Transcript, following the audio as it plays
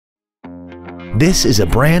This is a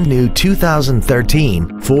brand new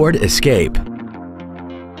 2013 Ford Escape.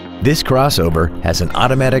 This crossover has an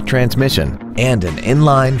automatic transmission and an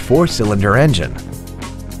inline 4-cylinder engine.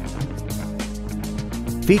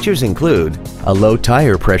 Features include a low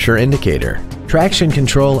tire pressure indicator, traction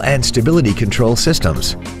control and stability control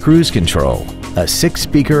systems, cruise control, a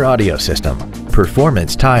 6-speaker audio system,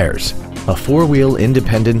 performance tires, a 4-wheel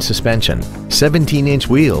independent suspension, 17-inch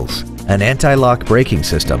wheels, an anti-lock braking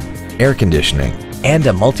system, air conditioning, and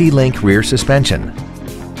a multi-link rear suspension.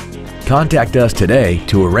 Contact us today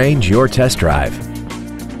to arrange your test drive.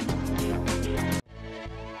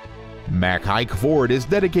 Haik Ford is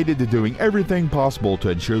dedicated to doing everything possible to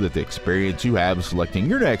ensure that the experience you have selecting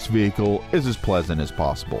your next vehicle is as pleasant as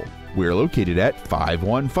possible. We're located at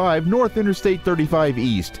 515 North Interstate 35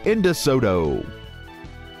 East in DeSoto.